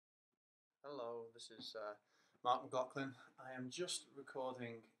This is McLaughlin. I am just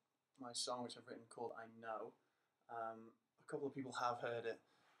recording my song which I've written called I Know. A couple of people have heard it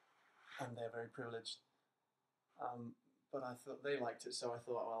and they're very privileged, but I thought they liked it, so I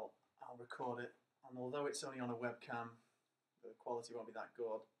thought, well, I'll record it, and although it's only on a webcam, the quality won't be that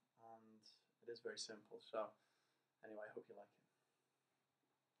good, and it is very simple, so anyway, I hope you like it.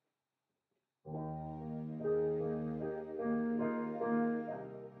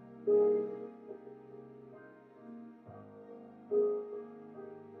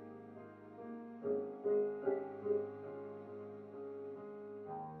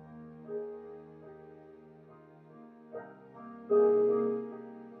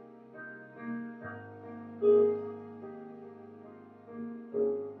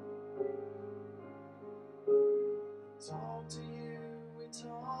 Talk to you, we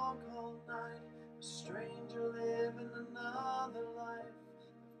talk all night. A stranger living another life.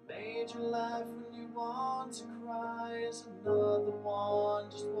 I've made you laugh when you want to cry. As another one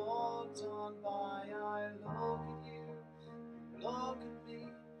just walked on by. I look at you, you look at me.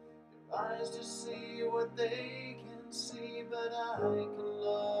 Your eyes just see what they can see, but I can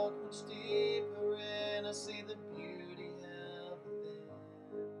look much deeper in. I see the beauty held within.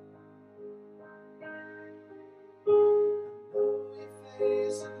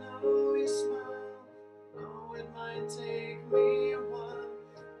 I know your smile, I know it might take me a while.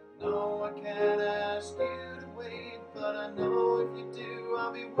 I know I can't ask you to wait, but I know if you do,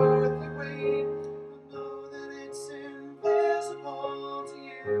 I'll be worth your wait. I know that it's invisible to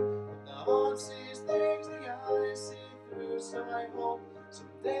you, but the heart sees things the eyes see through. So I hope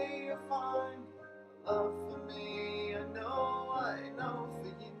someday you'll find a love for me. I know for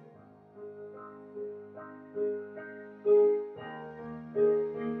you.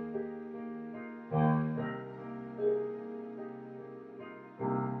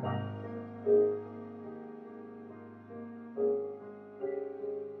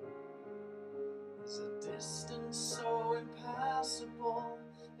 There's a distance so impassable,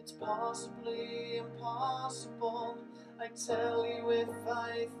 it's possibly impossible. I tell you if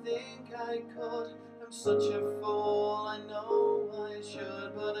I think I could, I'm such a fool, I know I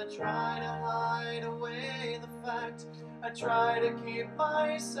should. But I try to hide away the fact, I try to keep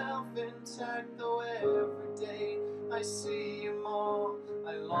myself intact. Though every day I see you more,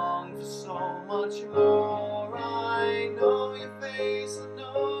 I long for so much more. I know your face, I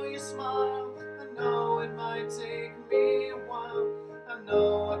know your smile, I know it might take me a while. I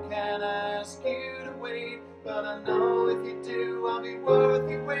know I can't ask you to wait, but I know if you do, I'll be worth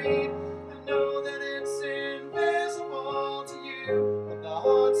your wait. I know that it's invisible to you, but the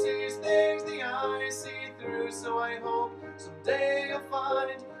heart sees things the eyes see through. So I hope someday you'll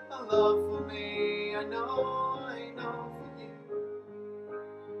find a love for me. I know for you.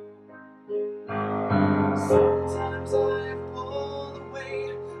 Sometimes I've pulled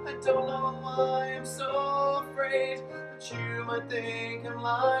away, I don't know why I'm so afraid, but you might think I'm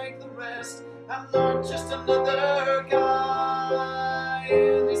like the rest. I'm not just another guy.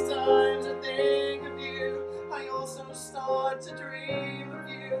 In these times I think of you, I also start to dream of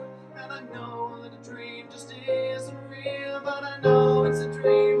you. And I know that a dream just isn't real, but I know it's a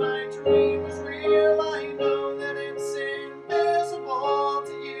dream, my dream is real. I know that it's invisible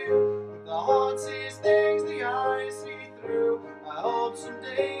to you, but the heart sees things the eyes see through. I hope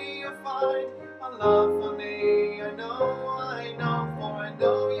someday you'll find a love for me. I know, for I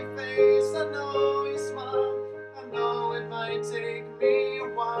know your face, I know your smile. I know it might take me a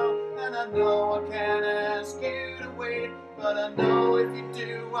while, and I know I can't ask you to wait, but I know if you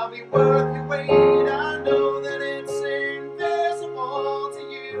do, I'll be worth your wait. I know that it's invisible to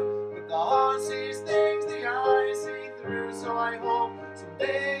you, but the heart sees things the eyes see through. So I hope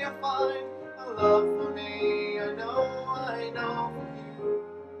someday you'll find a love for me. I know for you.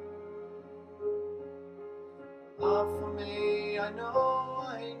 Love for me, I know.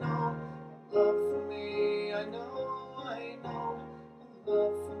 Love for me, I know.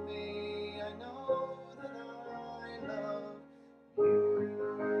 Love